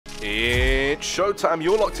It's showtime.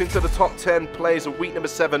 You're locked into the top 10 plays of week number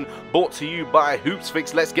 7, brought to you by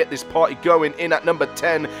Hoopsfix. Let's get this party going. In at number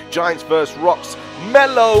 10, Giants vs Rocks.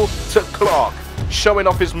 Mello to Clark, showing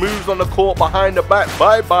off his moves on the court behind the back.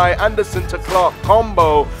 Bye-bye, Anderson to Clark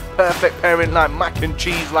combo. Perfect pairing like mac and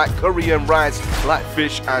cheese, like curry and rice, like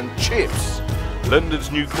fish and chips.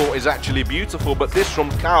 London's new court is actually beautiful, but this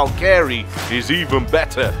from Carey is even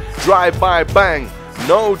better. Drive-by bang.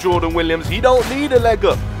 No Jordan Williams, he don't need a leg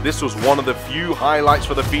up. This was one of the few highlights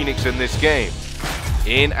for the Phoenix in this game.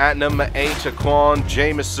 In at number 8, Saiquan,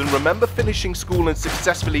 Jamison. Remember finishing school and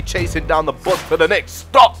successfully chasing down the bus for the next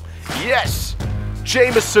stop? Yes!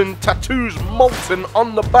 Jamison tattoos molten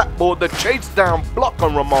on the backboard. The chase down block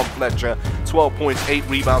on Rahmon Fletcher. 12 points, 8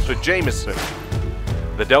 rebounds for Jamison.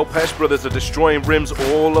 The Delpeche brothers are destroying rims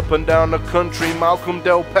all up and down the country. Malcolm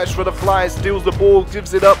Delpeche for the Flyers steals the ball,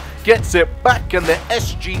 gives it up, gets it back, and the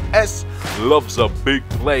SGS loves a big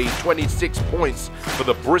play. 26 points for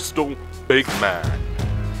the Bristol big man.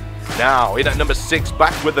 Now, in at number 6,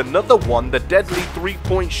 back with another one, the deadly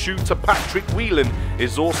three-point shooter Patrick Whelan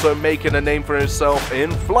is also making a name for himself in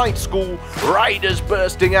flight school. Riders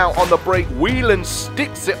bursting out on the break. Whelan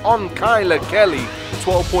sticks it on Kylor. Kelley.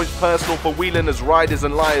 12 points personal for Whelan as Riders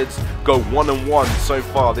and Lions go 1-1 so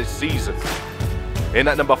far this season. In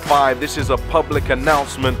at number 5, this is a public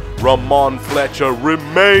announcement. Rahmon Fletcher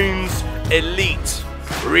remains elite.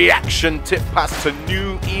 Reaction tip pass to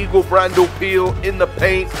new Eagle Brandel Peel in the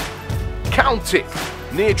paint. Count it.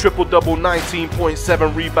 Near triple-double,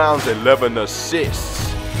 19.7 rebounds, 11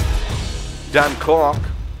 assists. Dan Clark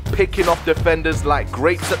picking off defenders like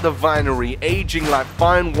grapes at the vinery, aging like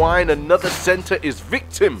fine wine. Another center is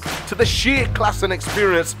victim to the sheer class and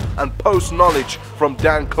experience and post knowledge from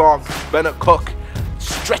Dan Clark. Bennett Cook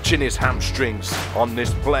stretching his hamstrings on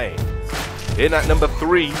this play. In at number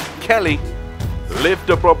 3, Kelley. Lift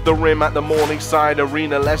above the rim at the Morningside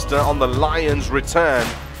Arena, Leicester on the Lions' return.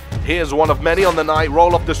 Here's one of many on the night.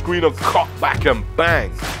 Roll off the screen and cock back and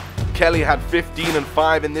bang. Kelley had 15 and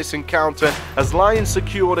 5 in this encounter as Lions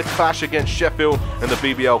secured a clash against Sheffield in the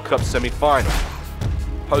BBL Cup semi-final.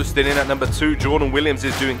 Posted in at number 2, Jordan Williams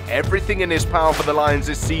is doing everything in his power for the Lions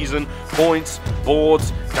this season. Points,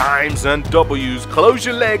 boards, dimes and W's. Close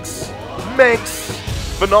your legs, Megs.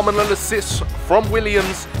 Phenomenal assists from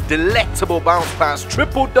Williams. Delectable bounce pass.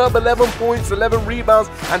 Triple-double, 11 points, 11 rebounds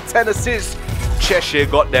and 10 assists. Cheshire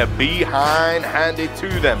got their behind handed to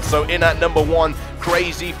them. So in at number 1,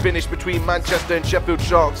 crazy finish between Manchester and Sheffield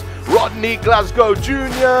Sharks. Rodney Glasgow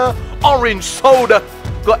Jr. Orange soda.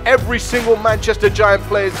 Got every single Manchester Giant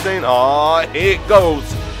player saying, here it goes.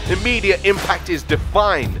 Immediate impact is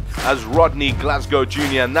defined as Rodney Glasgow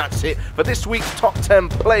Jr. And that's it for this week's top 10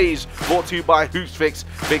 plays brought to you by Hoopsfix.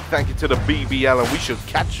 Big thank you to the BBL and we shall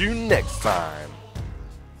catch you next time.